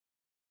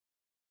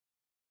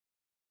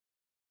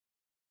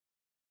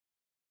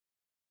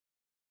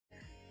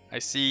I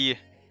see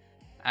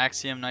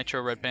Axiom,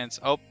 Nitro, Red Pants.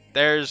 Oh,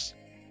 there's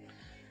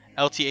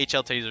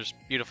LTHL tasers.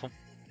 Beautiful.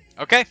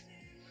 Okay.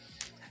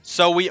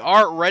 So we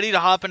are ready to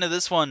hop into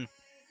this one.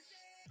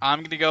 I'm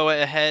going to go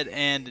ahead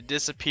and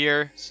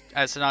disappear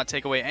as to not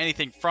take away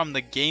anything from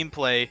the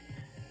gameplay.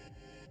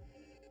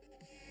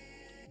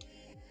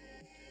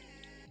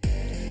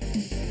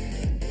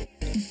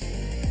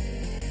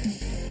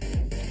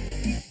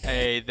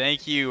 Hey,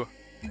 thank you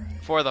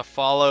for the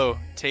follow,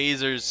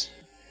 tasers.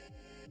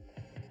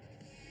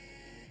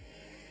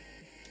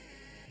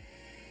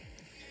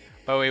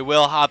 But we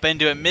will hop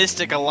into it.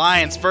 Mystic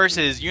Alliance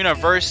versus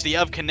University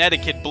of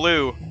Connecticut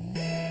Blue.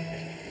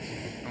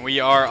 And we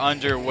are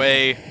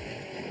underway.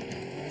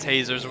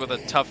 Tasers with a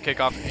tough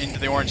kickoff into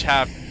the orange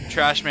half.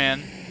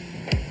 Trashman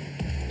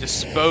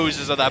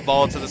disposes of that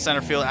ball to the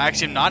center field.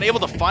 Axiom not able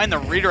to find the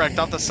redirect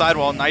off the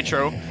sidewall.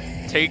 Nitro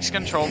takes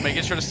control,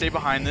 making sure to stay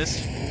behind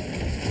this.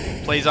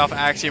 Plays off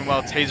Axiom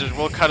well. Tasers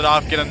will cut it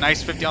off, get a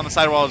nice 50 on the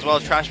sidewall as well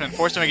as Trashman.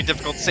 Forced to make a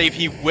difficult save.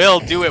 He will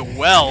do it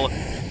well.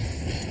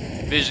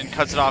 Vision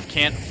cuts it off,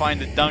 can't find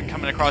the dunk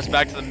coming across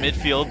back to the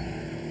midfield.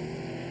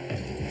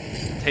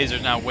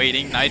 Taser's now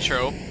waiting.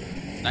 Nitro,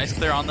 nice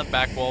clear on the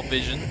back wall.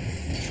 Vision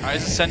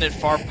tries to send it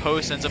far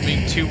post, ends up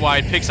being too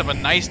wide. Picks up a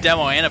nice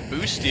demo and a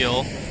boost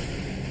steal.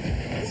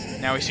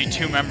 Now we see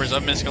two members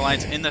of Mystic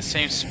Alliance in the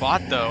same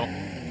spot though.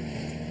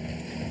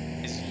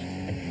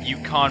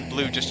 Yukon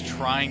Blue just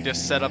trying to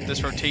set up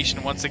this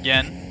rotation once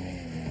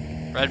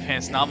again. Red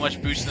Pants, not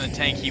much boost in the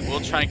tank. He will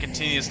try and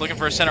continue this. Looking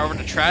for a center over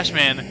to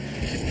Trashman.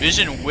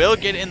 Vision will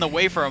get in the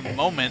way for a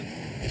moment.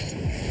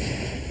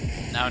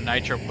 Now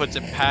Nitro puts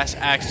it past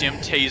Axiom.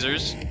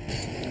 Tasers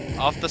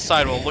off the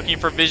sidewall. Looking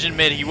for Vision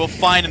mid. He will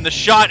find him. The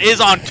shot is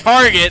on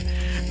target.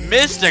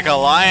 Mystic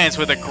Alliance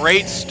with a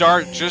great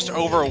start just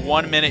over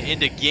 1 minute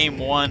into game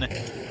one.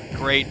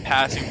 Great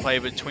passing play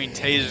between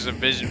Tasers and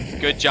Vision.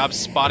 Good job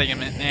spotting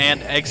him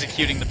and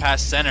executing the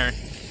pass center.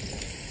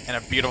 And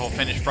a beautiful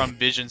finish from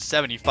Vision,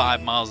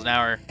 75 miles an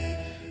hour.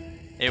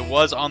 It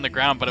was on the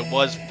ground, but it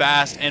was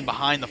fast and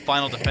behind the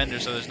final defender,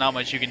 so there's not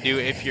much you can do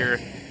if you're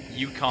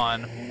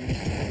Yukon.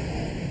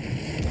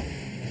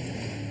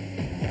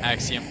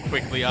 Axiom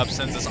quickly up,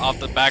 sends us off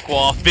the back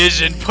wall.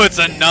 Vision puts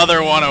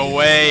another one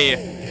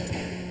away.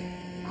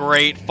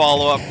 Great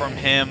follow-up from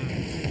him.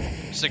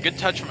 Just a good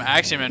touch from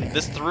Axiom, and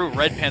this threw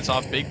Red Pants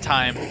off big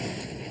time.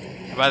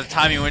 By the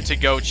time he went to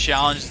go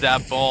challenge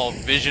that ball,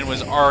 Vision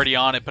was already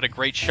on it, put a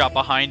great shot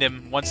behind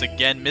him. Once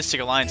again,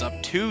 Mystic Alliance up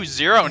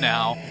 2-0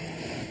 now.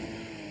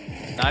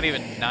 Not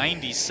even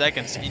 90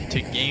 seconds into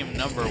game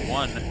number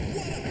one.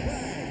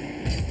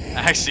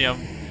 Axiom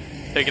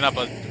picking up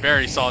a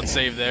very solid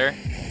save there.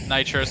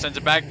 Nitro sends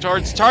it back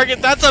towards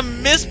target. That's a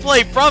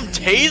misplay from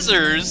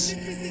Tasers.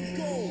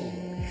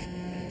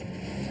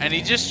 And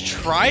he just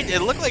tried,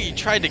 it looked like he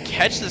tried to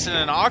catch this in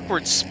an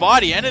awkward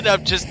spot. He ended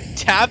up just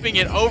tapping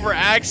it over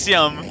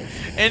Axiom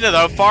into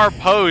the far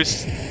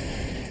post.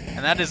 And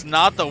that is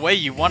not the way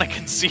you want to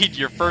concede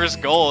your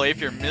first goal if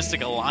you're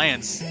Mystic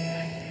Alliance.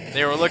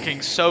 They were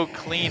looking so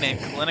clean and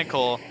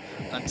clinical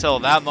until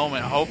that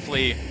moment.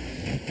 Hopefully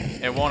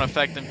it won't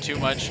affect them too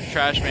much.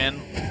 Trashman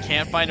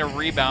can't find a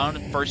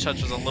rebound. First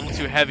touch was a little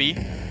too heavy.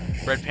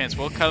 Red Pants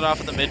will cut it off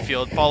at the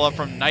midfield. Follow up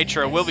from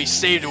Nitro will be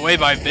saved away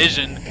by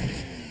Vision.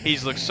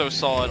 He's looked so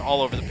solid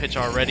all over the pitch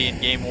already in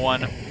game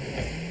one.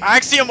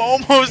 Axiom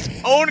almost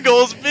own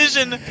goals.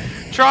 Vision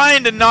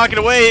trying to knock it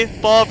away.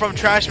 Ball from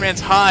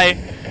Trashman's high.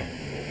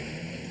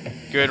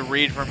 Good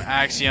read from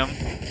Axiom.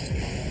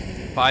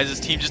 Buys his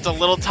team just a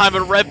little time,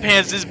 but Red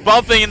Pants is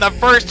bumping, and the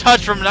first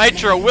touch from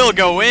Nitro will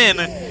go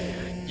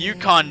in.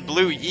 Yukon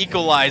Blue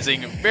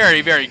equalizing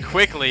very, very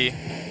quickly.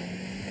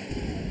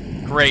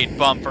 Great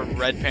bump from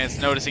Red Pants,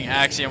 noticing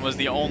Axiom was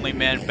the only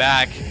man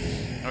back.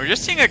 And we're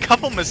just seeing a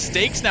couple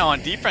mistakes now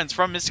on defense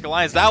from Mystic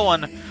Alliance. That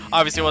one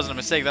obviously wasn't a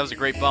mistake. That was a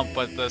great bump,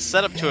 but the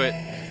setup to it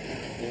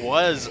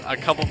was a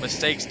couple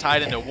mistakes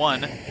tied into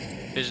one.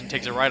 Vision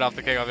takes it right off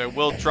the kickoff. It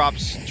will drop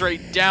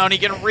straight down. He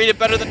can read it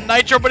better than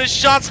Nitro, but his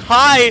shot's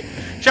high.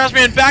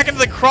 Trashman back into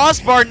the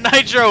crossbar.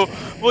 Nitro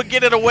will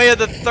get it away at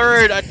the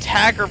third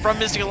attacker from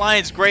Mystic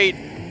Alliance. Great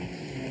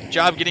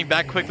job getting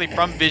back quickly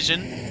from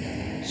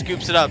Vision.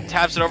 Scoops it up,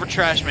 taps it over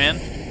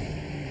Trashman.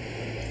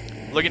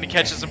 Looking to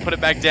catch this and put it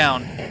back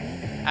down.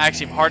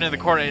 Axiom hard into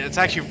the corner. It's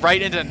actually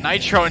right into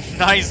Nitro. A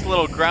nice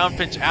little ground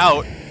pinch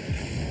out.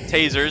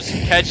 Tasers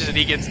catches it.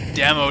 He gets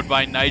demoed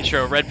by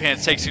Nitro. Red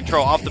Pants takes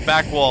control off the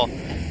back wall.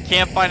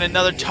 Can't find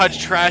another touch.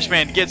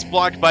 Trashman gets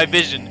blocked by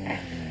Vision.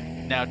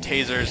 Now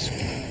Tasers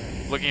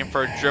looking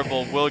for a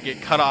dribble. Will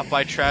get cut off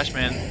by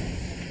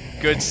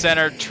Trashman. Good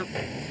center.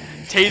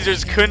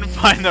 Tasers couldn't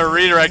find the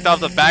redirect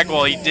off the back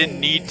wall. He didn't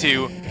need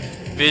to.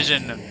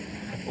 Vision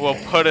will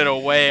put it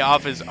away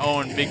off his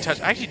own. Big touch.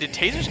 Actually, did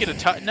Tasers get a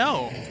touch?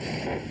 No.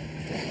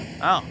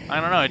 Oh, I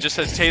don't know. It just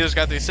says Tasers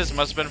got the assist. It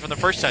must have been from the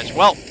first touch.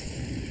 Well,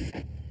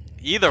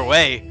 either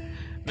way,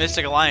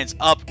 Mystic Alliance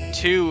up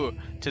 2-0,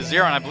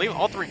 and I believe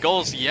all three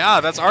goals.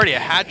 Yeah, that's already a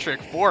hat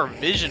trick for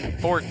Vision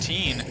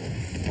 14.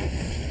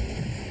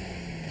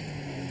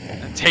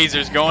 And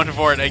Tasers going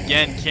for it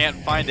again. Can't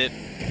find it.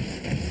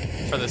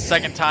 For the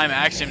second time,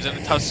 Axiom's in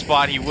a tough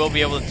spot. He will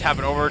be able to tap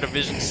it over to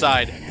Vision's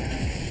side.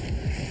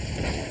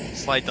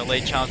 Slight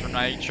delay challenge from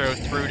Nitro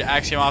through to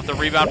Axiom off the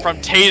rebound from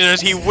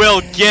Tasers. He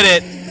will get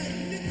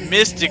it.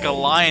 Mystic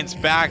Alliance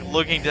back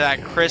looking to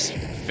that crisp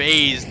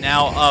phase.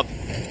 Now up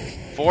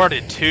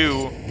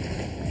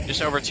 4-2.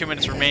 Just over 2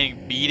 minutes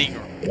remaining, beating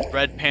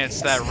Red Pants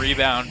to that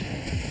rebound.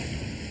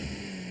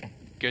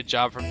 Good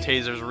job from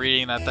Tasers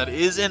reading that.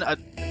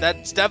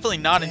 That's definitely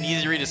not an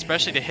easy read,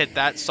 especially to hit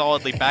that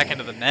solidly back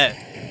into the net.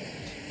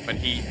 But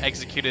he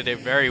executed it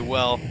very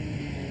well.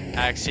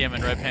 Axiom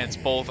and Red Pants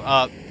both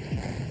up.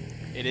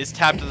 It is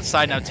tapped to the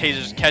side now.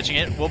 Taser's catching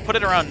it. We'll put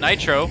it around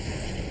Nitro.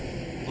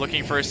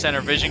 Looking for a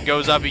center. Vision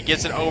goes up. He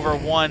gets it over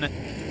one.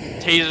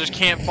 Tasers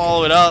can't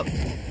follow it up.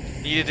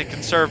 Needed to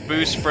conserve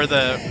boost for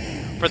the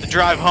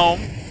drive home.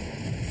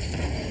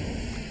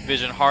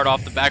 Vision hard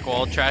off the back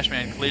wall.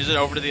 Trashman clears it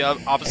over to the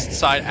opposite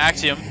side.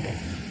 Axiom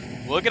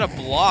will get a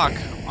block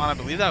on, I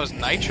believe that was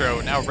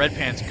Nitro. Now Red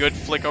Pants, good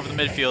flick over the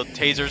midfield.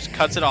 Tasers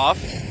cuts it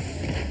off.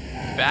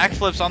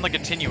 Backflips on the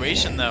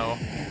continuation though.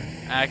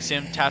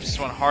 Axiom taps this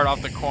one hard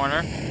off the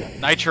corner.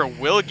 Nitro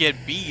will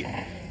get beat.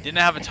 Didn't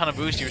have a ton of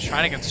boost. He was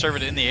trying to conserve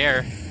it in the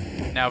air.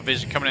 Now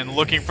Vision coming in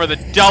looking for the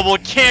double.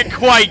 Can't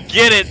quite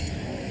get it.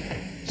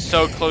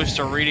 So close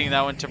to reading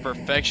that one to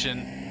perfection.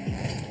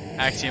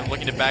 Axiom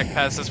looking to back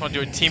pass this one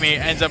to a teammate.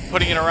 Ends up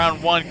putting it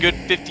around one. Good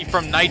 50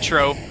 from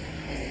Nitro.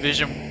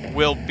 Vision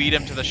will beat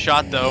him to the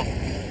shot though.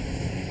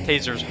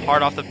 Tasers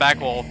hard off the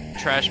back wall.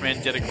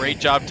 Trashman did a great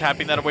job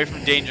tapping that away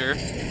from danger.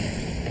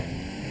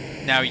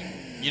 Now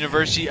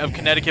University of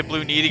Connecticut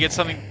Blue need to get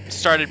something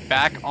started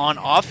back on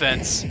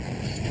offense.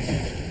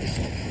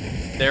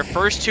 Their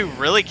first two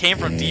really came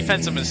from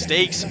defensive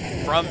mistakes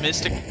from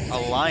Mystic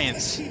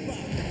Alliance.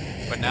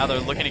 But now they're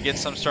looking to get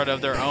some start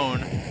of their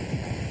own.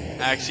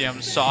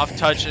 Axiom, soft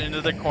touch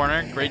into the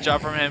corner. Great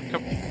job from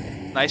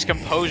him. Nice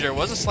composure. It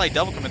was a slight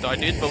double commit though. I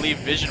did believe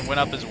Vision went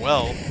up as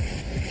well.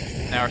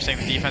 Now we're seeing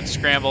the defense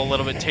scramble a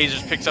little bit.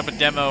 Tasers picks up a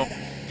demo.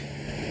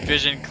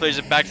 Vision clears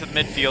it back to the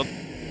midfield.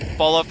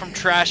 Ball up from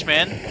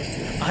Trashman.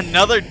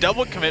 Another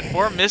double commit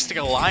for Mystic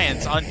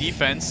Alliance on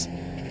defense.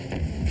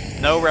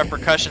 No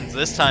repercussions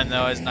this time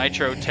though as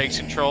Nitro takes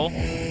control.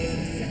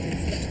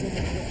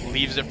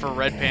 Leaves it for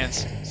Red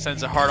Pants.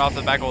 Sends it hard off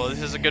the back wall.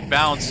 This is a good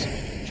bounce.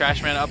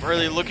 Trashman up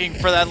early looking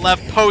for that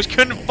left post.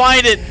 Couldn't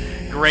find it.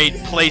 Great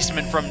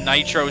placement from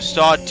Nitro.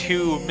 Saw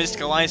two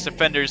Mystic Alliance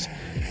defenders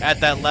at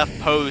that left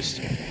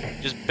post.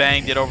 Just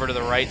banged it over to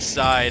the right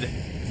side.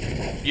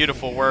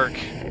 Beautiful work.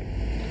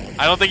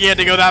 I don't think he had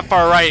to go that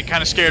far right. It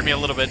kind of scared me a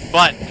little bit,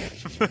 but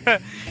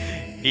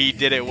he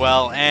did it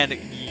well. And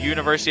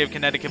University of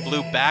Connecticut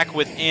Blue back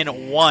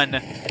within one.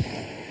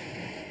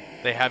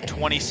 They have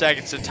 20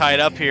 seconds to tie it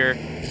up here.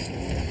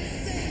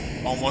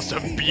 Almost a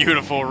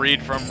beautiful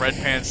read from Red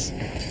Pants.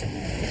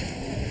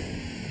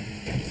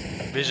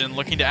 Vision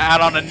looking to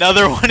add on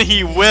another one.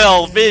 He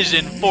will.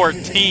 Vision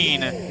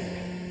 14.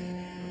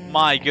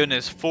 My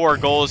goodness, 4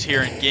 goals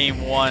here in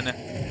game one.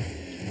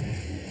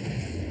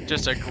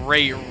 Just a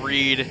great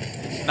read.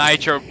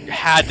 Nitro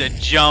had to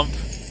jump.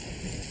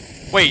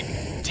 Wait,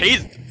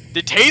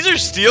 did Taser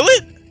steal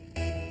it?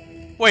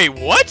 Wait,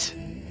 what?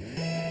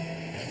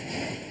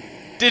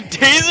 Did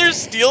Taser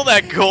steal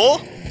that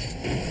goal?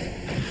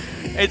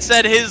 It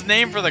said his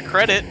name for the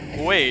credit.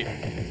 Wait.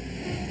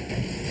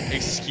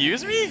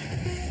 Excuse me?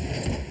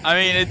 I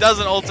mean, it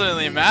doesn't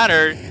ultimately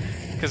matter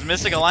because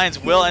Mystic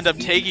Alliance will end up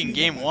taking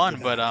game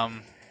one, but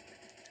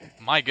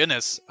my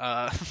goodness.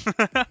 But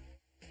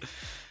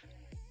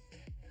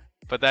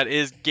that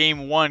is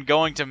game one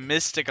going to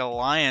Mystic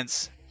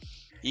Alliance.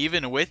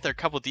 Even with their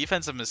couple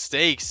defensive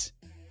mistakes,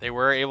 they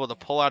were able to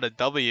pull out a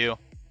W.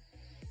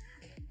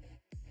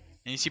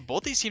 And you see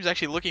both these teams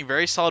actually looking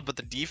very solid, but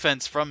the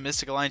defense from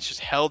Mystic Alliance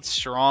just held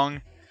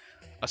strong.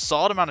 A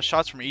solid amount of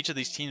shots from each of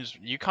these teams.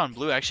 Yukon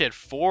Blue actually had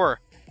 4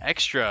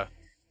 extra.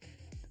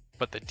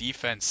 But the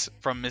defense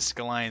from Mystic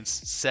Alliance,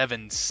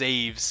 7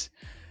 saves.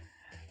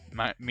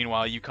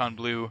 Meanwhile, Yukon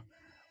Blue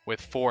with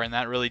 4, and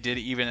that really did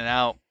even it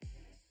out.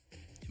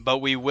 But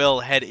we will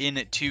head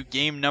into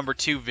game number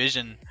 2.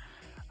 Vision.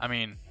 I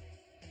mean,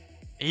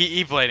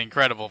 he played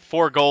incredible.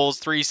 4 goals,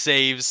 3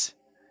 saves.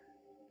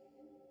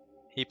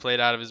 He played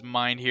out of his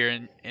mind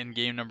here in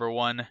game number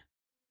 1.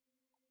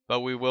 But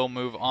we will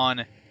move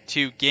on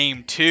to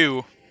game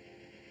 2.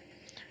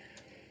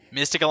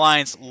 Mystic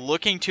Alliance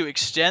looking to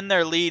extend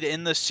their lead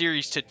in the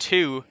series to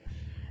 2.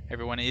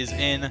 Everyone is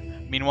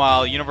in.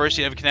 Meanwhile,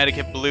 University of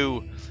Connecticut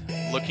Blue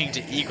looking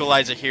to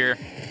equalize it here.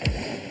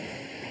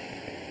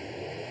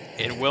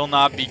 It will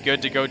not be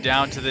good to go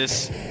down to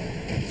this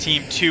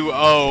team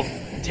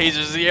 2-0. Tasers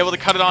is able to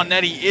cut it on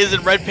net. He is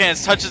in Red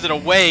Pants, touches it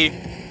away.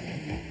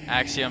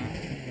 Axiom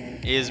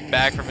is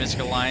back for Mystic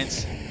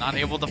Alliance. Not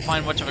able to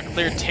find much of a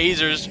clear.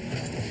 Tasers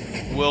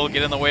will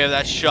get in the way of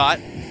that shot.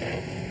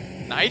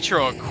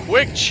 Nitro, a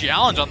quick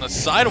challenge on the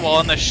sidewall,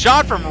 and the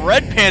shot from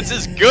Red Pants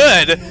is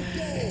good.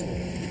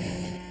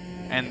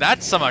 And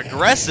that's some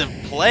aggressive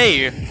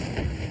play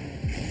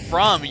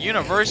from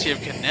University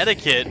of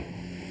Connecticut.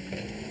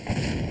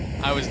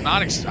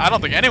 I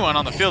don't think anyone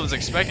on the field was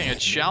expecting a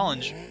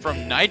challenge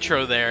from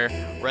Nitro there.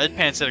 Red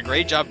Pants did a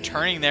great job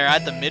turning there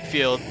at the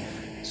midfield,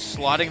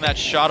 slotting that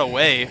shot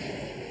away.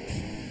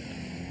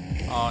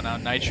 Oh, now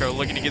Nitro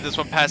looking to get this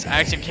one past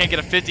Axiom. Can't get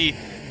a 50.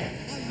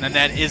 And then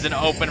that isn't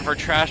open for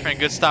Trashman.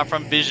 Good stop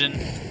from Vision.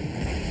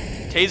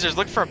 Tasers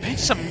look for a pinch.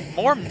 Some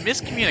more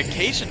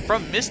miscommunication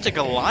from Mystic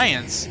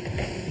Alliance.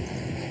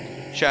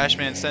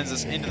 Trashman sends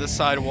us into the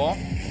sidewall.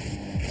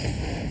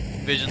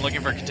 Vision looking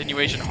for a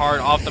continuation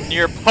hard off the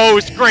near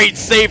post. Great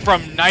save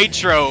from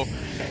Nitro.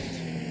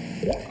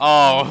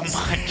 Oh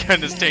my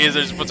goodness,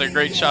 Tasers puts a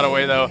great shot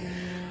away though.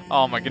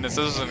 Oh my goodness,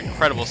 this is an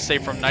incredible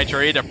save from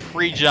Nitro. He had to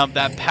pre-jump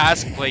that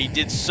passing play. He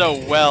did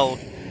so well.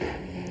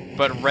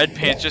 But Red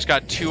Pants just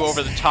got two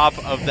over the top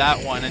of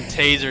that one, and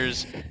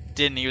Tasers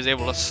didn't. He was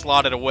able to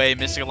slot it away.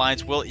 Mystic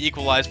Alliance will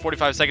equalize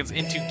 45 seconds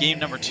into game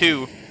number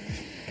 2.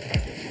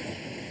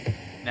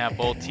 Now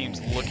both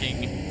teams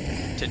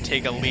looking to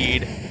take a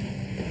lead.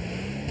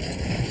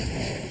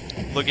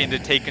 Looking to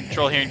take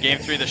control here in game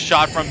 3. The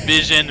shot from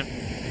Vision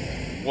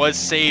was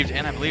saved,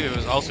 and I believe it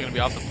was also going to be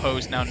off the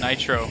post. Now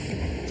Nitro.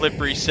 Flip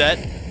reset.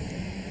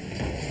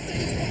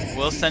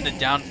 Will send it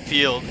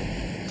downfield.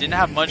 Didn't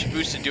have much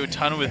boost to do a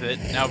ton with it.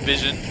 Now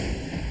Vision.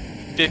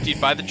 50'd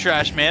by the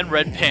Trash Man.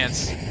 Red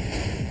Pants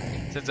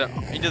sends it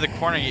into the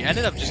corner. He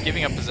ended up just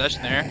giving up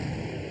possession there.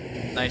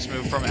 Nice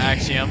move from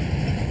Axiom.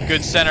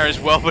 Good center as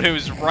well, but it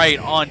was right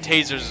on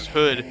Taser's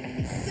hood.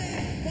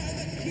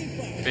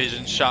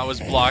 Vision's shot was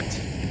blocked.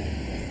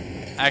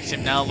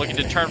 Axiom now looking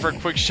to turn for a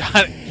quick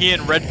shot. He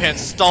and Red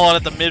Pants stall out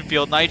at the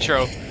midfield.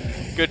 Nitro.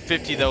 Good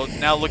 50 though.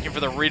 Now looking for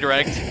the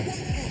redirect.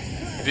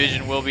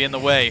 Vision will be in the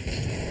way.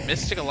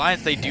 Mystic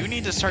Alliance, they do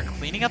need to start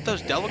cleaning up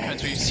those double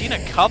commits. We've seen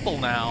a couple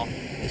now.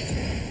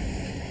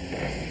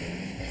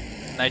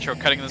 Nitro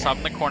cutting this off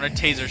in the corner.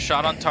 Taser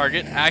shot on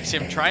target.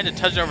 Axiom trying to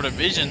touch over to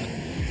Vision.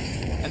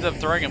 Ends up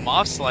throwing him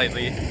off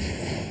slightly.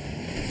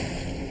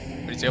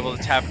 But he's able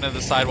to tap into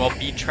the sidewall,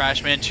 beat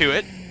Trashman to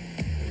it.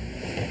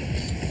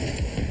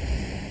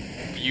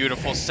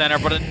 Beautiful center,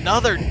 but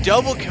another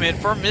double commit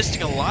for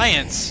Mystic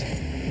Alliance.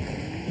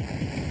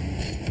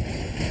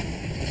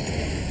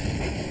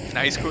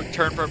 Nice quick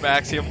turn from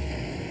Axiom.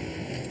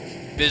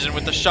 Vision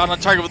with the shot on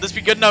target. Will this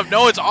be good enough?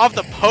 No, it's off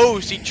the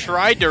post. He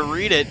tried to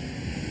read it,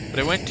 but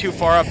it went too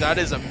far up. That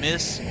is a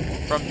miss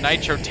from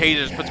Nitro.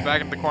 Tasers puts it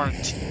back in the corner.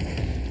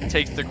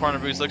 Takes the corner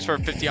boost. Looks for a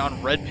 50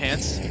 on Red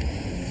Pants.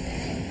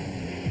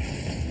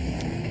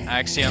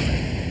 Axiom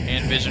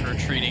and Vision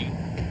retreating.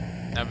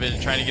 Now Vision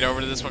trying to get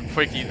over to this one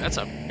quickly. That's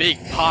a big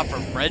pop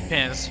from Red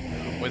Pants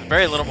with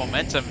very little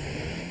momentum.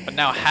 But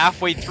now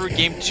halfway through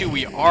game 2,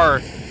 we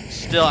are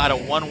still at a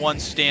 1-1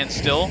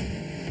 standstill.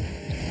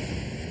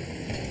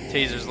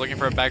 Taser's looking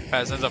for a back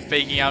pass. Ends up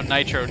faking out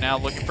Nitro. Now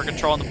looking for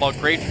control on the ball.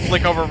 Great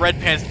flick over Red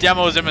Pants.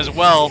 Demos him as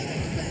well.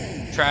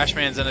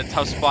 Trashman's in a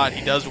tough spot.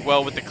 He does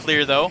well with the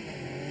clear though.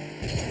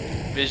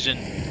 Vision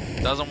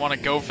doesn't want to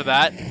go for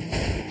that.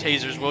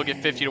 Tasers will get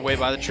 50'd away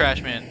by the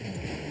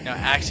Trashman. Now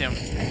Axiom.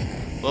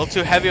 A little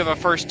too heavy of a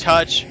first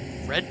touch.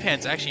 Red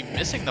Pants actually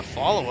missing the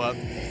follow-up.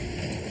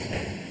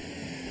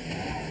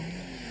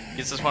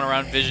 Gets this one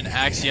around Vision.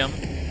 Axiom.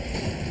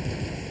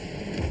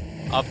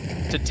 Up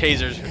to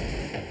Tasers.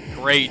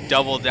 Great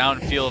double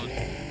downfield.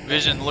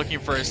 Vision looking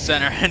for his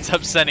center. Ends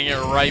up sending it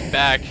right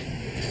back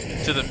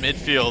to the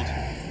midfield.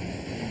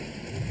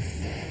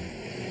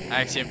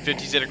 Axiom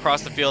 50s it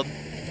across the field.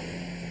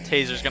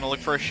 Taser's going to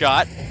look for a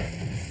shot.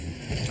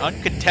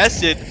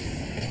 Uncontested.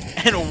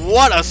 And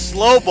what a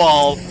slow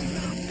ball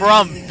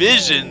from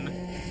Vision.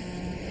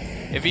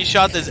 If he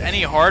shot this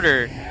any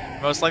harder,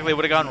 most likely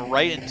would have gone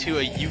right into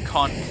a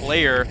Yukon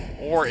player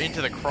or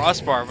into the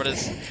crossbar, but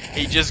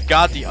he just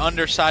got the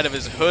underside of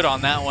his hood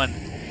on that one.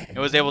 It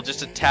was able just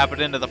to tap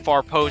it into the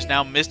far post.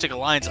 Now Mystic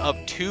Alliance up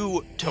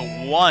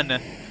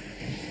 2-1,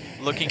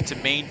 looking to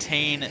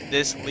maintain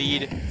this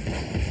lead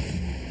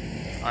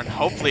and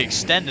hopefully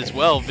extend as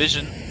well.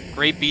 Vision,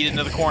 great beat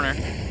into the corner.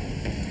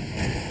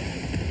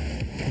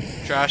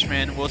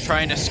 Trashman will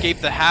try and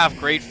escape the half.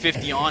 Great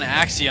 50 on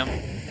Axiom.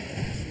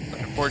 But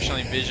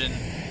unfortunately, Vision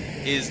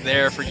is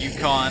there for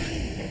Yukon.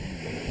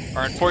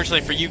 Or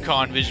unfortunately for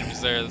Yukon, Vision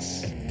was there.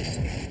 That's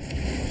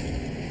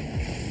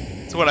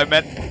what I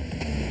meant.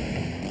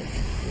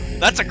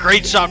 That's a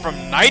great shot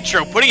from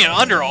Nitro, putting it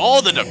under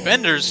all the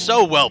defenders.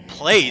 So well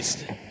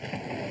placed.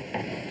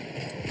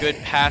 Good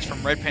pass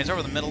from Red Pants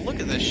over the middle. Look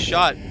at this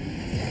shot.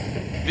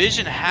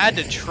 Vision had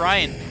to try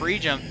and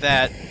pre-jump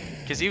that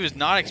because he was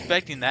not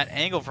expecting that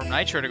angle from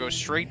Nitro to go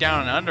straight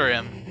down and under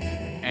him.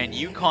 And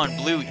Yukon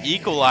Blue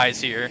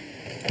equalize here.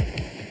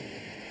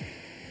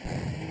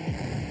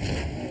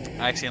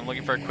 Axiom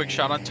looking for a quick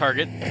shot on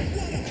target.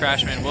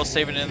 Trashman will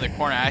save it in the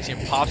corner. Axiom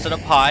pops it up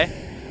high.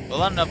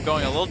 Will end up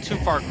going a little too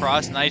far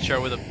across.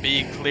 Nitro with a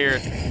big clear.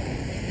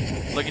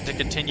 Looking to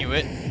continue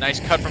it. Nice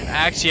cut from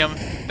Axiom.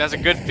 That's a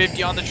good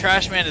 50 on the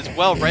Trashman as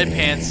well. Red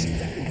Pants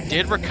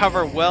did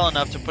recover well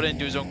enough to put it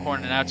into his own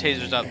corner. Now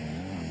Taser's up.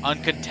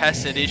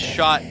 Uncontested. His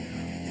shot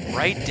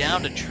right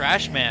down to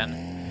Trashman.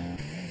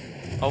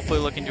 Hopefully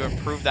looking to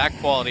improve that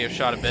quality of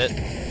shot a bit.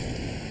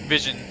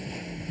 Vision.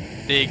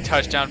 Big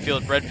touchdown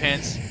field, Red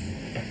Pants.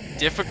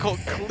 Difficult,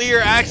 clear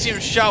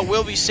Axiom shot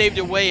will be saved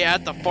away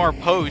at the far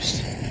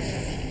post.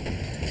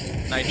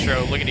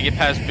 Nitro looking to get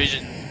past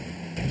Vision.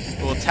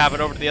 We'll tap it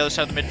over to the other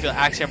side of the midfield.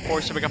 Axiom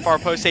forced to make a far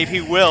post save. He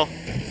will.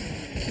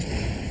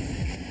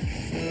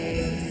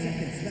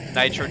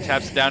 Nitro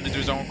taps it down into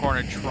his own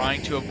corner,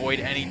 trying to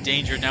avoid any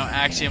danger. Now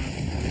Axiom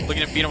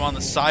looking to beat him on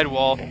the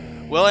sidewall.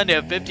 Will end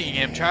up 50ing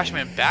him.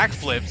 Trashman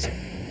backflips.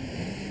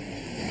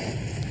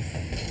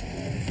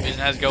 Vision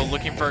has to go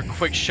looking for a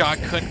quick shot.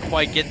 Couldn't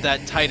quite get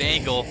that tight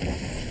angle.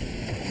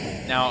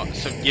 Now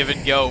some give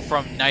and go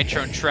from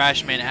Nitro and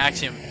Trashman.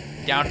 Axiom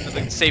down into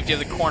the safety of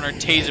the corner.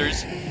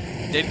 Tasers.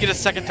 Did get a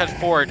second touch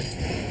forward.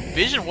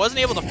 Vision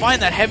wasn't able to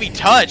find that heavy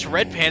touch.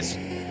 Red Pants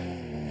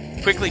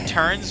quickly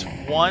turns.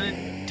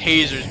 One.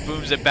 Tasers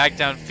booms it back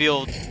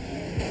downfield.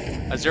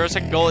 A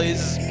 0-second goal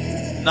is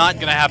not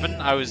going to happen.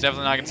 I was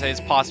definitely not going to say it's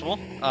possible.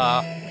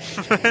 But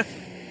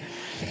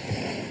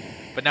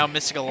now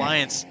Mystic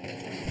Alliance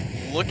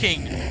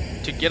looking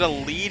to get a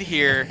lead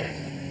here.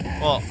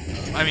 Well,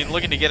 I mean,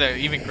 looking to get an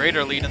even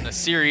greater lead in the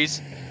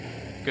series.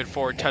 Good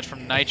forward touch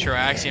from Nitro.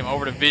 Axiom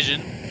over to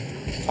Vision.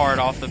 Hard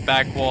off the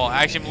back wall.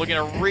 Axiom looking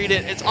to read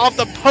it. It's off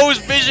the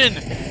post. Vision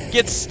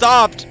gets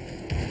stopped.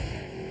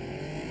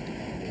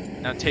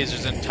 Now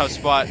Taser's in a tough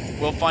spot.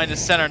 Will find his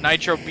center.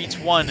 Nitro beats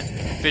one.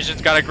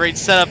 Vision's got a great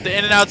setup. The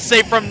in and out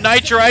save from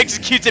Nitro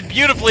executes it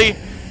beautifully.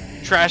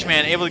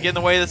 Trashman able to get in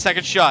the way of the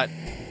second shot.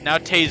 Now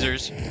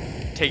Tasers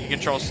taking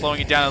control, slowing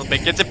it down a little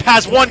bit. Gets it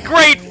past one.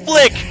 Great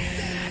flick.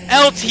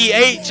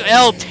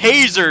 LTHL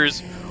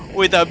Tasers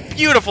with a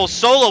beautiful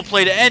solo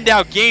play to end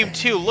out game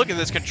 2. Look at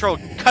this control.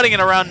 Cutting it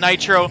around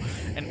Nitro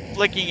and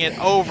flicking it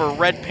over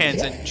Red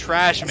Pants and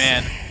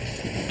Trashman.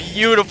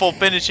 Beautiful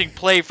finishing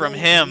play from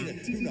him.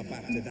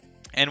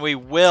 And we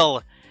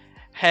will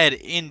head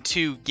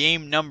into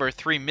game number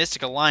 3.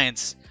 Mystic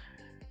Alliance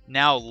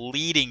now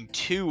leading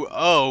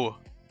 2-0.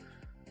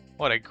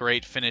 What a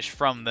great finish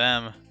from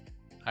them,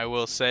 I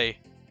will say.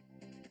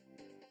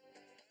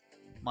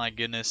 My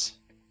goodness.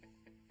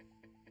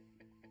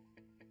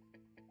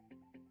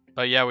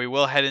 But yeah, we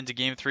will head into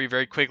game 3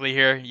 very quickly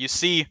here. You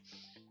see,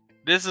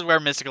 this is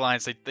where Mystic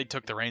Alliance, they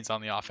took the reins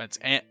on the offense.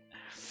 And,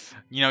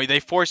 you know, they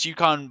forced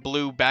Yukon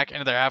Blue back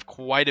into their half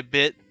quite a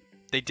bit.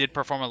 They did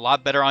perform a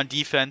lot better on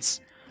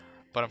defense,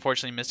 but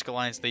unfortunately Mystic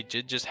Alliance, they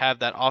did just have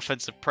that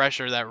offensive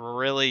pressure that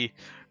really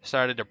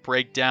started to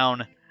break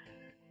down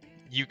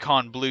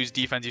Yukon Blue's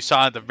defense. You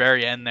saw at the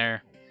very end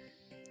there.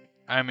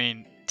 I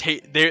mean,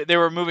 they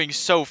were moving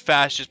so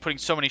fast, just putting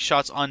so many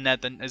shots on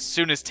net. Then as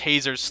soon as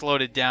Taser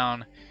slowed it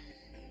down,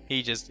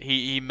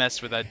 he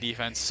messed with that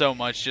defense so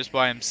much just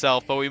by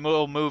himself. But we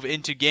will move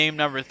into game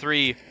number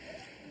 3.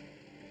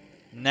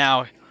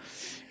 Now,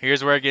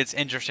 here's where it gets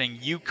interesting.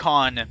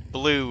 Yukon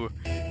Blue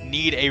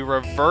need a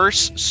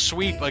reverse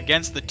sweep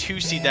against the 2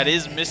 seed that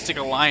is Mystic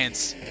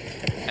Alliance.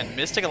 And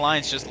Mystic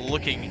Alliance just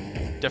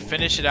looking to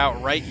finish it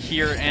out right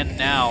here and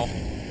now.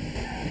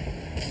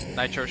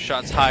 Nitro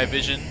shots high.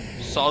 Vision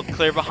solid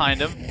clear behind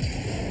him.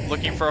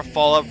 Looking for a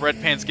follow-up. Red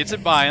Pants gets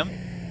it by him.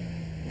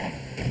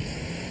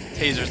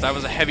 Tasers, that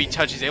was a heavy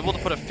touch. He's able to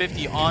put a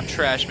 50 on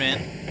Trashman.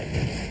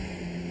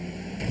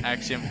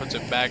 Axiom puts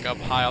it back up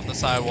high off the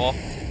sidewall.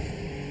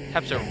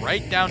 Taps it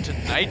right down to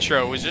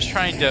Nitro. Was just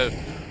trying to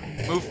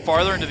move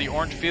farther into the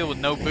orange field with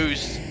no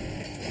boost.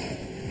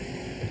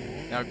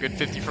 Now good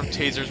 50 from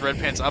Tasers. Red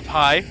Pants up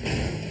high.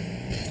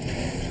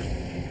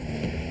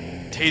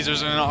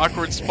 Tasers in an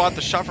awkward spot.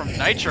 The shot from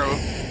Nitro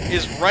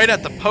is right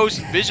at the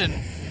post. Vision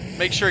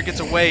makes sure it gets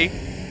away.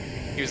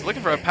 He was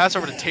looking for a pass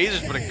over to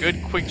Tasers, but a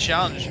good quick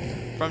challenge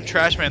from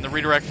Trashman. The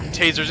redirect from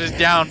Tasers is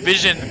down.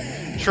 Vision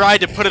tried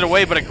to put it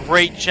away, but a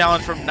great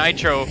challenge from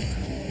Nitro,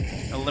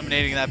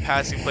 eliminating that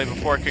passing play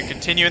before it could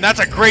continue. And that's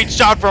a great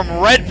shot from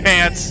Red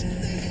Pants.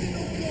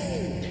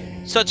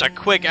 Such a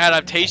quick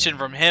adaptation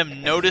from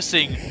him,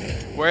 noticing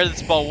where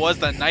this ball was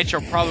that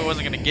Nitro probably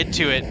wasn't going to get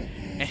to it.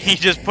 And he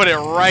just put it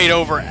right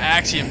over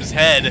Axiom's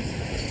head.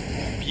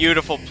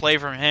 Beautiful play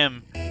from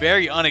him.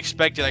 Very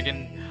unexpected. I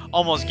can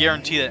almost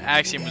guarantee that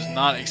Axiom was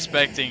not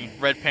expecting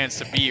Red Pants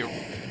to be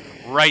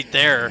right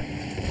there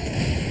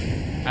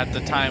at the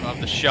time of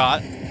the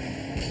shot.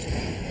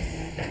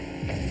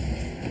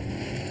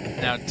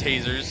 Now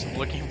Tasers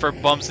looking for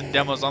bumps and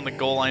demos on the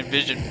goal line.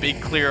 Vision,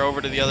 big clear over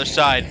to the other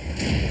side.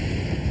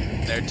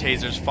 There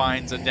Tasers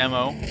finds a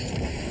demo.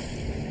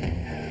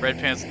 Red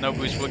Pants no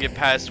boost will get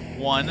past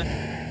one.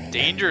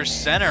 Dangerous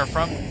center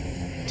from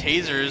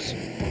Tasers,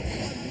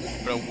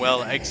 but a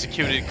well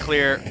executed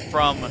clear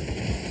from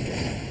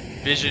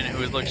Vision,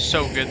 who has looked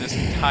so good this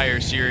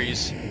entire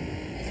series.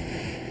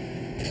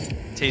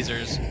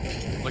 Tasers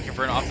looking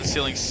for an off the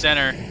ceiling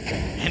center,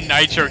 and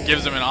Nitro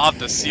gives him an off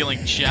the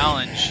ceiling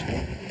challenge.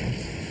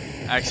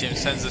 Axiom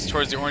sends this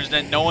towards the orange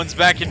net. No one's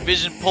back in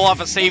Vision. Pull off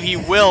a save. He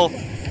will.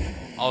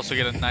 Also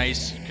get a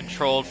nice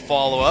controlled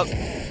follow-up.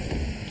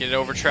 Get it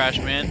over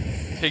Trashman.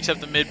 Picks up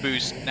the mid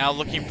boost. Now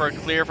looking for a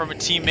clear from a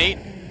teammate.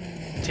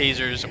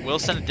 Tasers will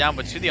send it down,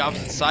 but to the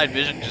opposite side.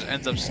 Vision just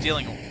ends up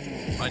stealing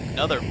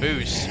another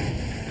boost.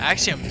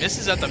 Axiom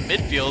misses at the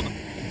midfield.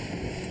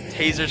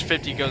 Taser's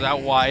 50 goes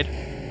out wide.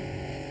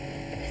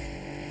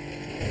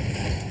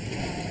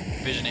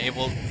 Vision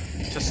able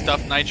to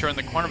stuff Nitro in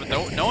the corner, but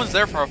no one's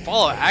there for a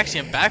follow.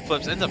 Axiom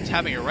backflips, ends up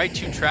tapping it right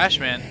to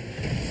Trashman.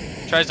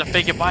 Tries to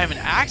fake it by him, and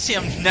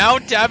Axiom now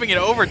tapping it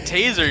over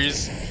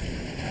Tasers.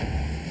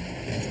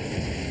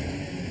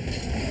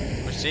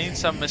 We're seeing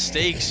some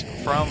mistakes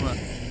from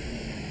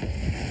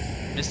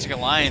Mystic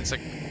Alliance.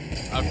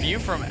 A few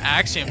from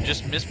Axiom,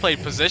 just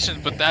misplayed positions,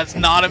 but that's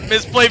not a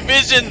misplayed.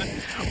 Vision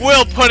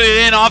will put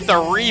it in off the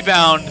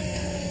rebound.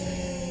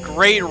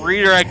 Great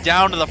redirect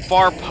down to the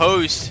far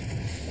post.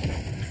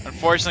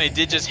 Unfortunately, it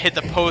did just hit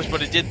the post,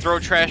 but it did throw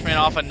Trashman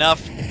off enough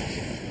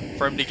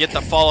for him to get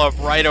the follow-up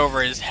right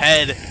over his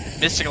head.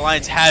 Mystic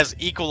Alliance has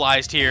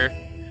equalized here,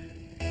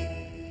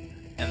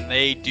 and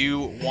they do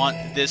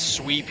want this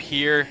sweep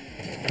here.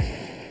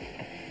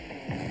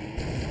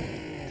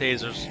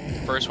 Tasers,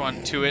 first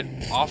one to it,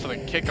 off of the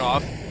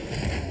kickoff.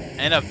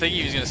 Ended up thinking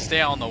he was going to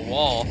stay on the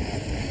wall.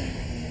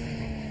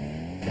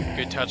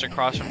 Good touch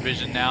across from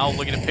Vision now,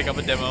 looking to pick up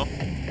a demo.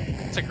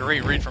 It's a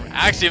great read from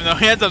Axiom, though.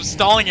 He ends up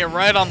stalling it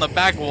right on the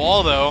back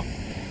wall, though.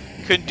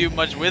 Couldn't do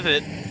much with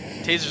it.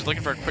 Taser's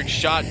looking for a quick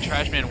shot.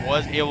 Trashman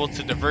was able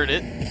to divert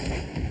it.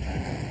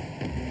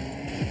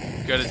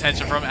 Good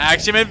attention from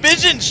Axiom, and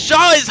Vision's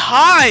shot is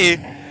high!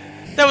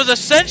 That was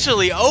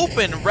essentially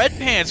open. Red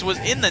Pants was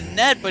in the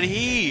net, but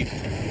he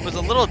was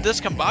a little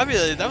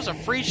discombobulated. That was a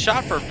free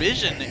shot for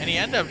Vision, and he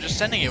ended up just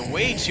sending it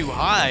way too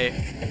high.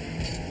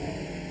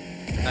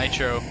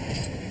 Nitro,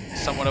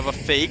 somewhat of a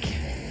fake.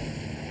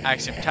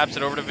 Axiom taps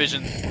it over to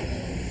Vision.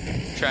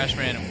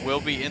 Trashman will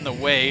be in the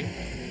way.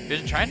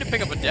 Vision trying to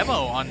pick up a demo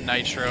on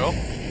Nitro.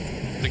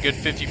 The good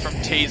 50 from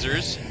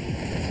Tasers.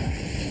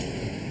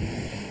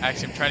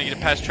 Axiom trying to get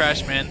it past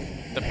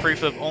Trashman. The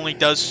preflip only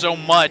does so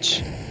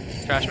much.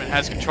 Trashman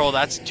has control.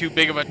 That's too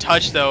big of a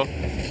touch, though.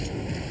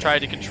 Tried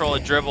to control a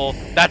dribble.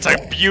 That's a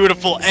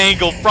beautiful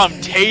angle from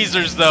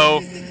Tasers, though.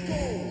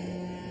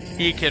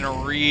 He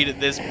can read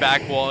this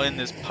back wall in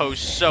this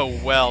post so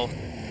well.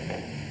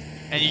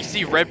 And you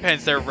see Red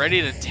Pants there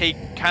ready to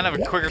take kind of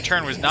a quicker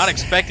turn. Was not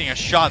expecting a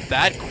shot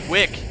that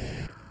quick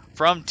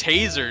from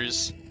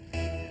Tasers.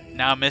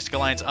 Now Mystic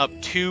Alliance up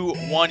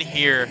 2-1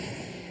 here.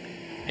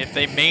 If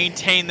they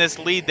maintain this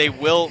lead, they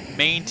will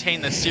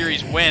maintain the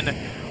series win.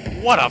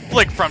 What a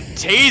flick from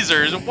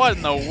Tasers. What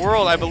in the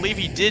world? I believe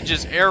he did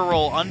just air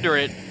roll under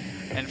it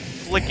and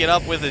flick it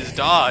up with his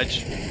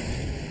dodge.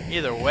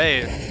 Either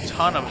way, a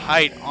ton of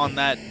height on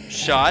that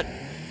shot.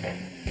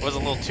 It was a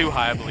little too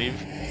high, I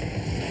believe.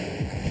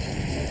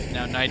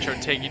 Now Nitro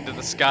taking to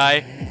the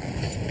sky.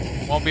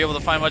 Won't be able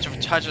to find much of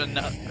a touch.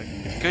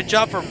 Good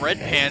job from Red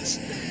Pants,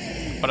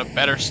 but a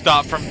better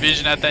stop from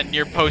Vision at that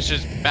near post,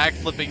 just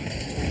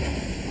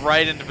backflipping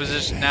right into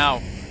position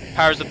now.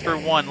 Powers it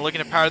through one,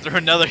 looking to power through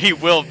another. He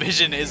will.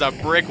 Vision is a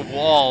brick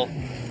wall.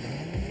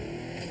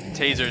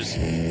 Tasers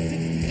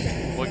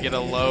will get a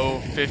low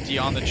 50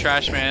 on the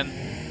Trashman.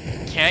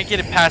 Can't get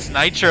it past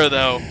Nitro,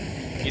 though.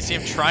 You see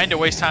him trying to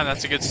waste time.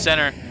 That's a good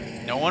center.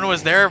 No one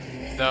was there,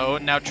 though.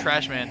 Now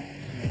Trashman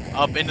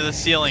up into the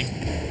ceiling.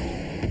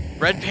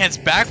 Red Pants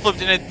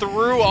backflipped and it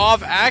threw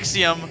off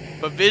Axiom,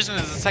 but Vision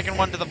is the second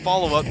one to the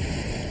follow-up.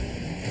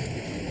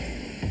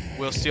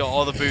 Will steal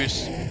all the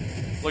boosts.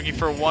 Looking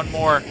for one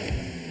more.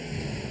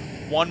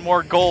 One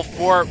more goal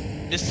for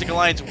Mystic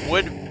Alliance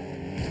would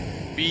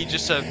be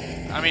just a...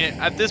 I mean,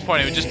 at this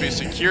point, it would just be a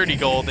security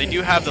goal. They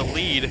do have the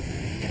lead.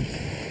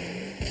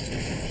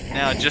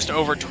 Now, just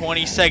over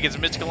 20 seconds.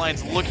 Mystic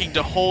Alliance looking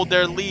to hold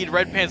their lead.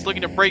 Red Pants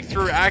looking to break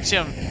through.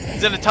 Axiom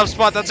is in a tough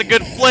spot. That's a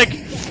good flick.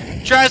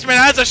 Trashman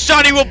has a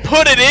shot. He will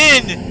put it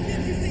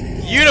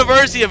in.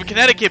 University of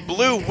Connecticut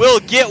Blue will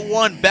get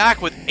one back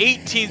with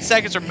 18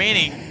 seconds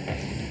remaining.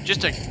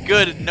 Just a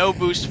good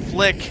no-boost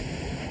flick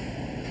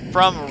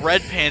from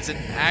Red Pants, and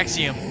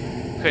Axiom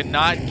could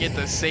not get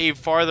the save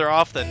farther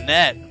off the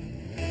net.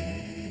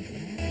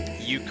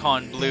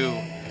 Yukon Blue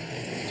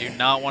do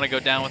not want to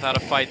go down without a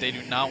fight. They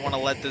do not want to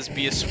let this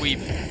be a sweep.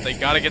 They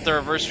got to get the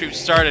reverse sweep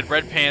started.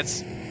 Red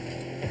Pants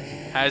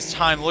has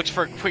time, looks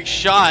for a quick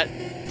shot.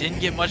 Didn't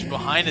get much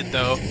behind it,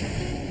 though.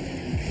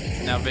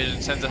 Now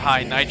Vision sends it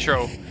high.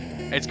 Nitro,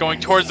 it's going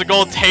towards the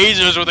goal.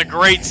 Tasers with a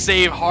great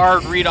save.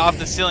 Hard read off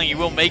the ceiling. He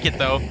will make it,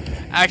 though.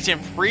 Axiom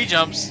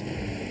pre-jumps.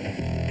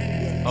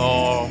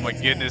 Oh my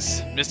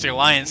goodness. Mystic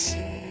Alliance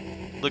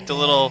looked a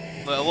little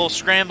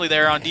scrambly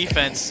there on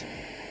defense.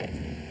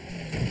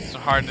 So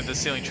hard into the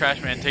ceiling.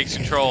 Trashman takes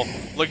control.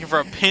 Looking for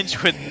a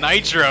pinch with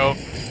Nitro.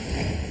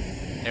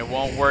 It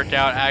won't work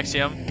out.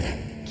 Axiom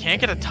can't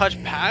get a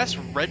touch past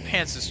Red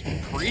Pants'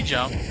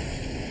 pre-jump.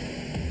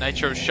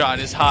 Nitro's shot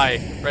is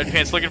high. Red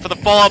Pants looking for the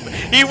follow-up.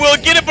 He will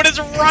get it, but it's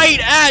right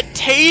at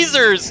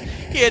Tasers.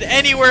 He had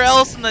anywhere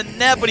else in the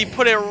net, but he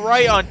put it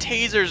right on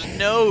Tasers'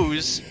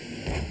 nose.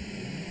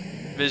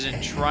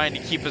 Vision trying to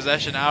keep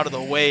possession out of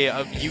the way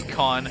of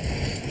Yukon.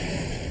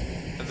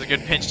 That's a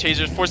good pinch.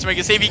 Tasers forced to make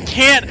a save. He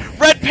can't.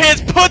 Red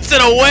Pants puts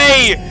it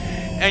away.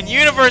 And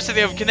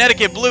University of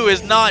Connecticut Blue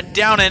is not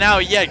down and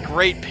out yet.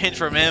 Great pinch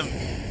from him.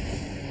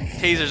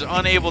 Taser's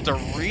unable to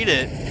read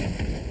it.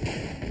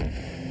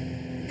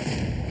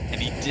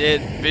 And he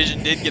did.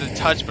 Vision did get a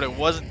touch, but it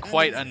wasn't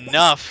quite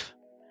enough.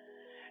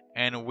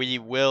 And we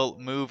will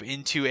move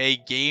into a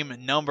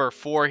game number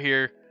 4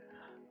 here.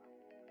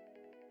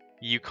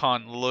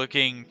 UConn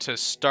looking to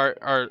start,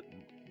 or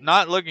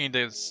not looking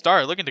to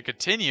start, looking to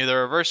continue the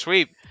reverse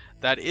sweep.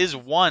 That is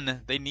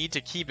one. They need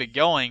to keep it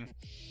going.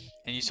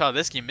 And you saw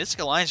this game,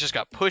 Mystic Alliance just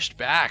got pushed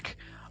back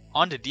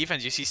onto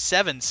defense. You see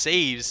 7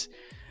 saves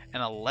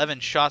and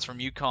 11 shots from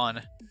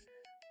UConn.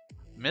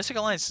 Mystic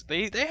Alliance,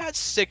 they had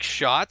 6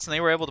 shots and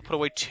they were able to put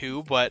away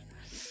 2, but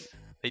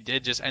they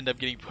did just end up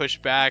getting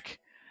pushed back.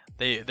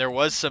 There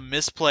was some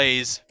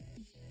misplays,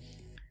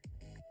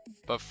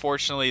 but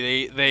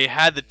fortunately they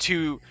had the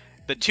two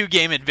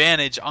game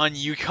advantage on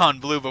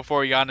UConn Blue before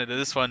we got into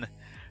this one.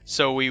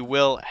 So we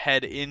will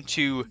head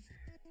into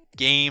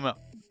game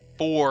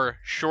 4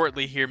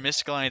 shortly here.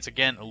 Mystic Alliance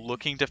again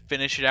looking to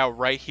finish it out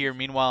right here.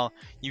 Meanwhile,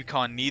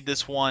 UConn need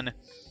this one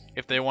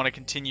if they want to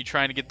continue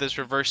trying to get this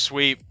reverse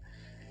sweep,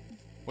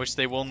 which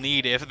they will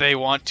need if they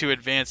want to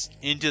advance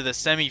into the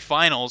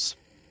semifinals.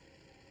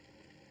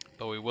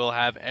 But we will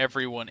have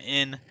everyone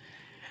in,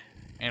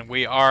 and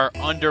we are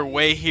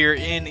underway here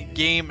in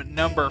game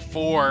number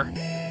 4.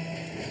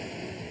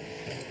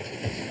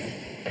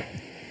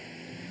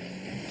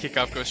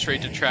 Kickoff goes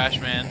straight to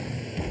Trashman.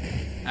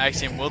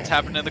 Axiom will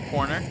tap into the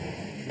corner.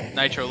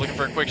 Nitro looking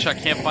for a quick shot,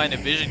 can't find it.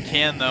 Vision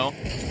can though.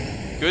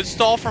 Good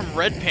stall from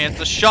Red Pants.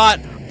 The shot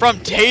from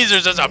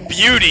Tasers is a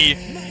beauty.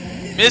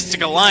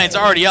 Mystic Alliance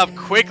already up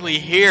quickly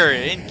here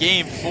in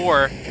game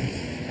 4.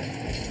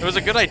 It was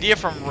a good idea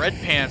from Red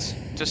Pants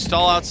to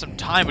stall out some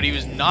time, but he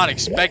was not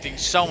expecting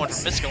someone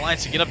from Mystic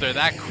Alliance to get up there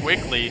that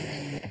quickly.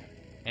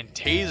 And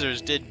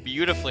Tasers did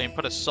beautifully and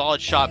put a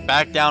solid shot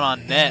back down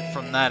on net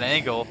from that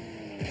angle.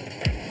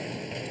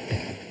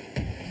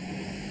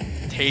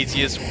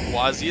 Tasius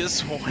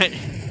Wazius? What?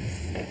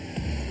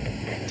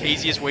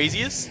 Tasius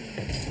Wazius?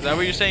 Is that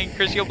what you're saying,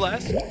 Crisio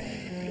Blast?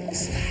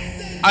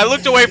 I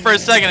looked away for a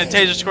second and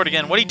Taser scored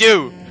again. What'd he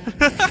do?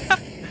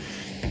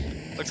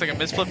 Looks like a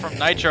misflip from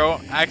Nitro.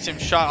 Axiom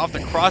shot off the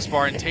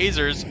crossbar and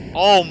Tasers.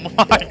 Oh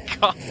my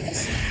god.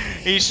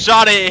 He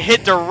shot it, it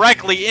hit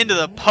directly into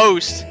the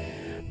post.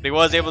 But he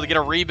was able to get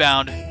a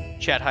rebound.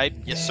 Chat hype.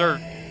 Yes, sir.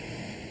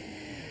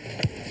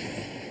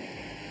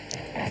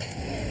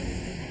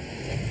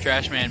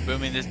 Trashman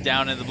booming this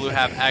down in the blue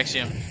half.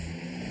 Axiom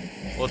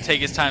will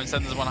take his time,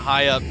 send this one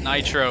high up.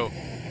 Nitro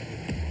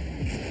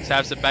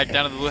taps it back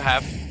down to the blue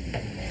half.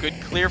 Good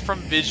clear from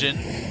Vision.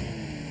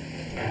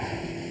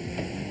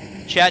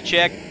 Chat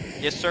check.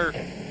 Yes, sir.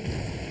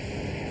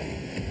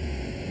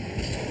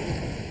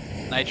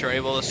 Nitro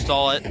able to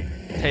stall it.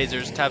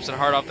 Tasers taps it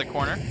hard off the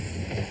corner.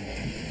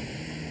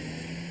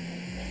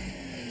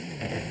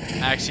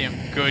 Axiom,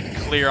 good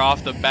clear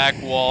off the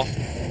back wall.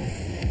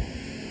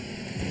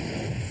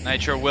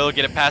 Nitro will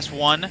get it past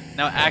 1.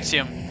 Now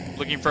Axiom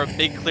looking for a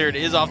big clear. It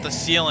is off the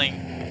ceiling.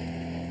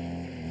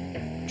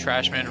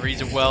 Trashman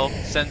reads it well,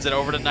 sends it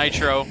over to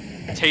Nitro.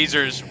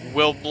 Tasers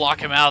will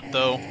block him out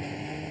though.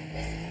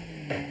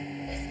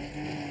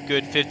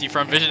 Good 50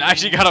 from Vision.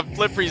 Actually got a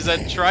flip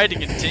reset, tried to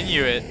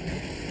continue it.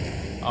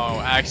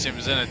 Oh,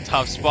 Axiom's in a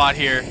tough spot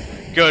here.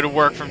 Good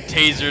work from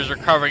Tasers,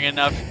 recovering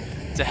enough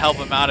to help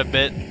him out a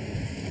bit.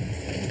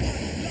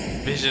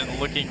 Vision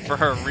looking for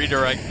her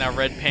redirect. Now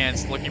Red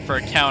Pants looking for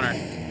a counter.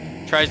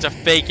 Tries to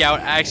fake out.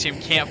 Axiom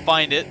can't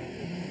find it.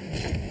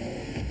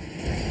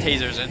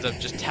 Tasers ends up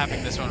just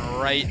tapping this one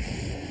right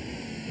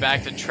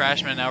back to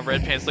Trashman. Now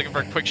Red Pants looking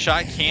for a quick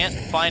shot. Can't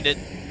find it.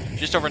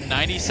 Just over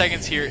 90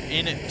 seconds here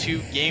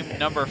into game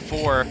number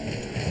 4.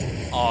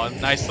 Oh,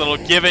 nice little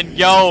give and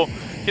go.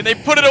 Can they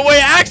put it away?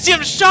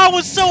 Axiom's shot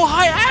was so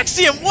high.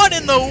 Axiom, what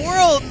in the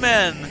world,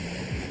 man?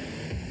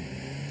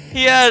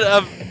 He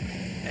had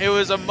it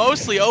was a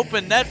mostly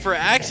open net for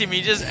Axiom.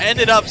 He just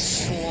ended up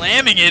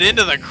slamming it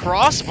into the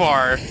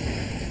crossbar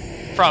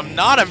from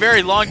not a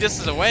very long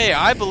distance away.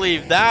 I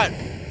believe that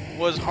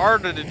was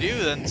harder to do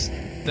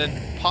than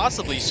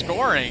possibly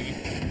scoring.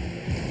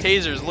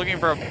 Tasers looking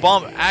for a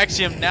bump.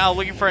 Axiom now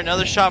looking for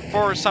another shot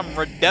for some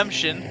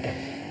redemption.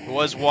 It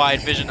was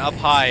wide. Vision up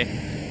high.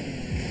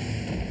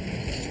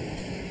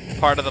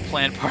 Part of the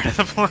plan, part of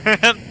the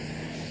plan.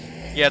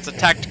 Yeah, it's a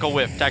tactical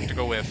whiff,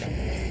 tactical whiff.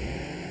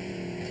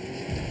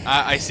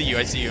 I see you,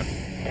 I see you.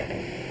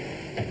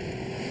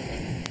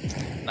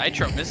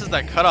 Nitro misses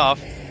that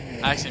cutoff.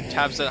 Axiom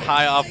taps it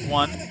high off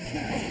 1.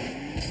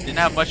 Didn't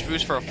have much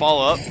boost for a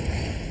follow-up.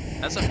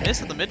 That's a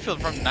miss at the midfield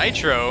from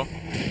Nitro.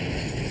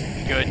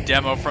 Good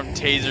demo from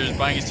Tasers,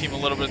 buying his team a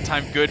little bit of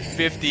time. Good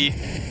 50.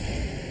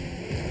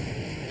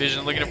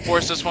 Vision looking to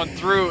force this one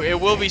through. It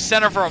will be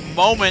center for a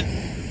moment,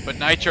 but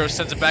Nitro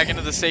sends it back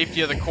into the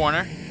safety of the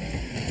corner.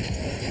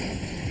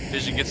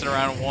 Vision gets it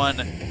around 1.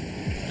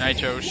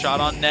 Nitro shot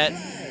on net.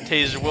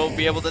 Taser will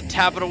be able to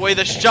tap it away.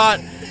 The shot.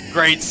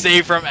 Great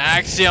save from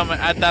Axiom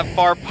at that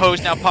far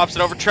post. Now pops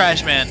it over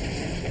Trashman.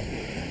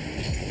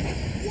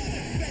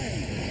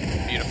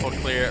 Beautiful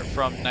clear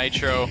from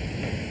Nitro.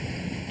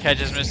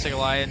 Catches Mystic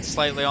Alliance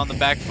slightly on the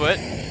back foot.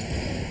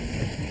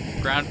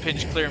 ground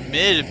pinch clear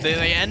mid. If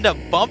they end up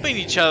bumping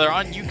each other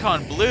on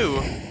Yukon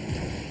Blue.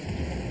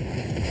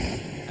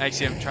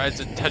 Axiom tries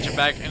to touch it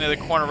back into the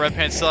corner. Red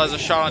Pants still has a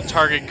shot on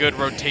target. Good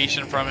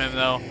rotation from him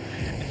though.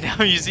 And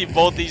now you see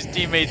both these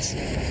teammates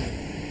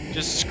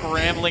just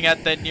scrambling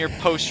at that near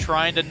post,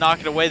 trying to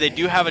knock it away. They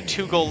do have a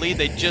 2-goal lead.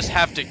 They just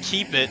have to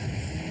keep it.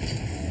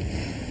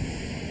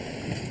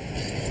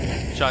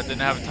 Shot didn't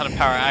have a ton of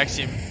power.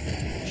 Axiom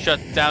shut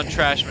down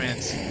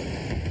Trashman's.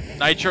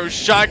 Nitro's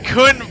shot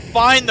couldn't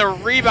find the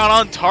rebound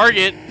on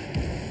target.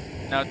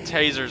 Now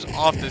Taser's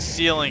off the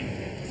ceiling.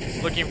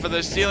 Looking for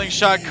the ceiling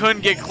shot.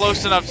 Couldn't get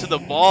close enough to the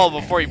ball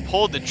before he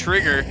pulled the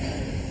trigger.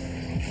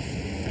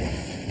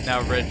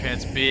 Now Red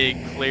Pants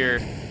big clear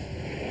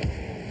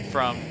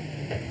from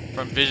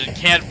Vision.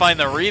 Can't find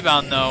the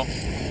rebound though.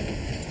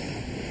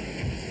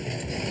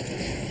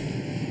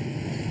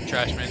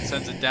 Trashman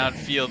sends it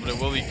downfield, but it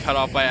will be cut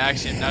off by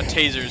Axiom. Now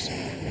Tasers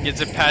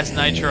gets it past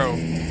Nitro.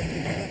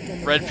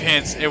 Red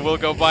Pants, it will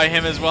go by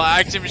him as well.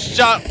 Axiom's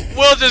shot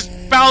will just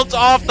bounce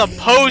off the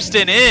post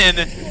and in.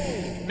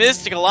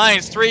 Mystic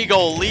Alliance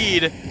 3-goal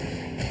lead.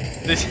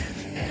 This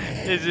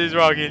is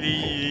Rocket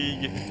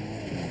League.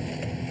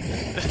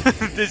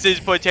 This is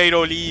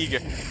Potato League.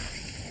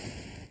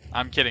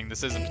 I'm kidding.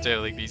 This isn't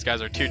Potato League. These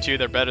guys are 2-2.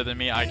 They're better than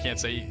me. I can't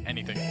say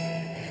anything.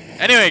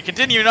 Anyway,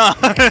 continuing on.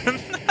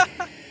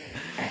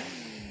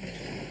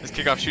 This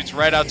kickoff shoots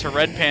right out to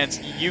Red Pants.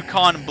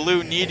 Yukon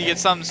Blue need to get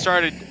something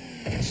started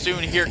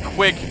soon here,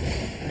 quick,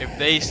 if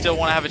they still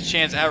want to have a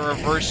chance at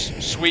reverse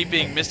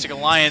sweeping Mystic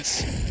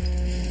Alliance.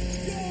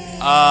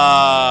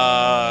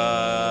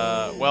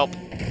 Well,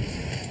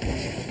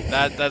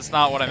 that's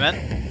not what I meant.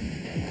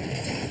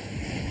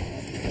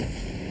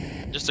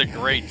 Just a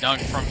great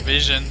dunk from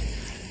Vision.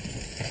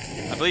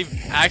 I believe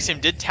Axiom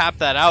did tap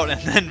that out,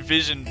 and then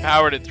Vision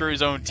powered it through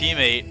his own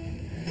teammate.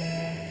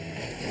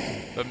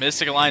 But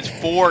Mystic Alliance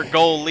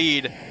 4-goal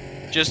lead.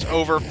 Just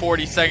over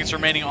 40 seconds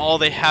remaining. All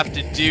they have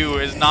to do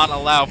is not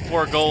allow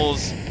 4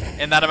 goals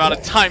in that amount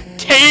of time.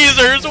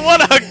 Tasers,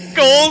 what a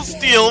goal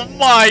steal.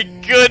 My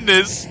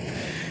goodness.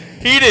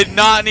 He did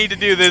not need to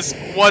do this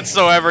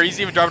whatsoever. He's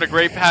even dropping a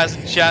great pass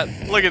in chat.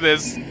 Look at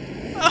this.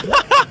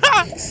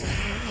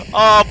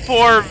 Oh,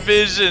 poor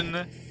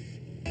Vision.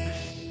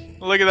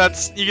 Look at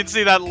that. You can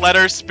see that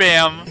letter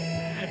spam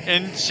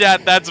in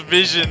chat. That's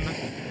Vision.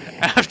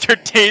 After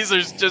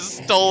Tasers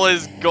just stole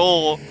his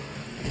goal.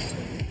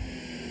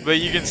 But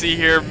you can see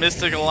here,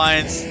 Mystic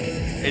Alliance,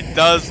 it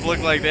does look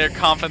like they're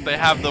confident they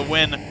have the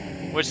win,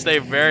 which they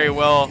very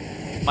well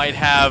might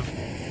have.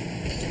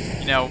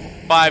 You know,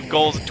 5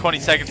 goals in 20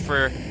 seconds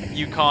for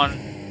Yukon.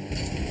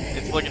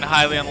 It's looking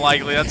highly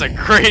unlikely. That's a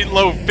great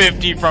low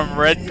 50 from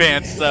Red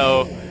Pants,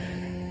 so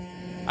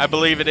I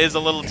believe it is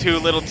a little too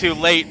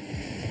late,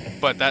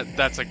 but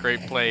that's a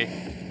great play.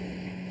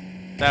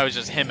 That was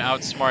just him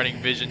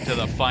outsmarting Vision to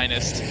the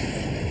finest.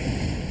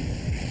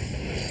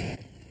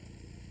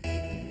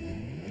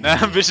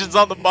 Nah, Vision's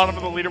on the bottom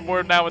of the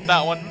leaderboard now with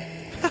that one.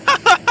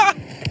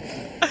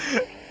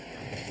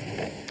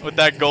 With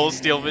that goal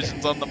steal,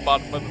 Vision's on the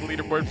bottom of the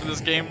leaderboard for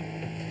this game.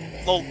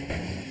 Lol.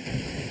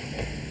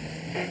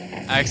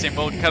 Axiom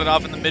will cut it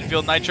off in the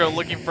midfield. Nitro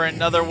looking for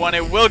another one.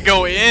 It will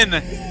go in.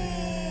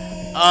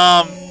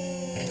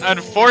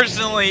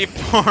 Unfortunately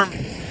for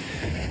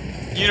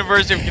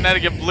University of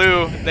Connecticut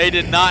Blue, they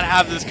did not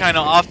have this kind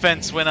of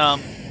offense when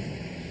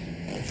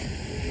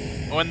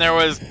there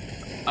was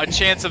a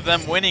chance of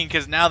them winning,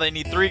 because now they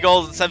need 3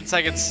 goals in 7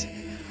 seconds,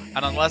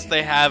 and unless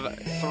they have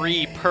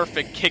 3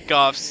 perfect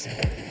kickoffs,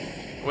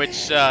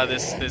 which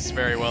this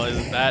very well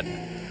isn't, that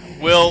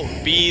will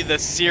be the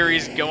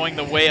series going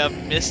the way of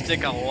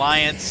Mystic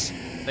Alliance.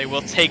 They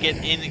will take it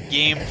in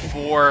game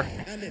 4.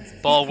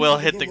 Ball will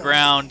hit the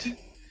ground.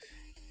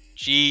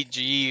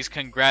 GG's,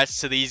 congrats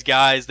to these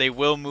guys. They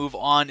will move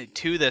on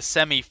to the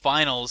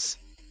semifinals.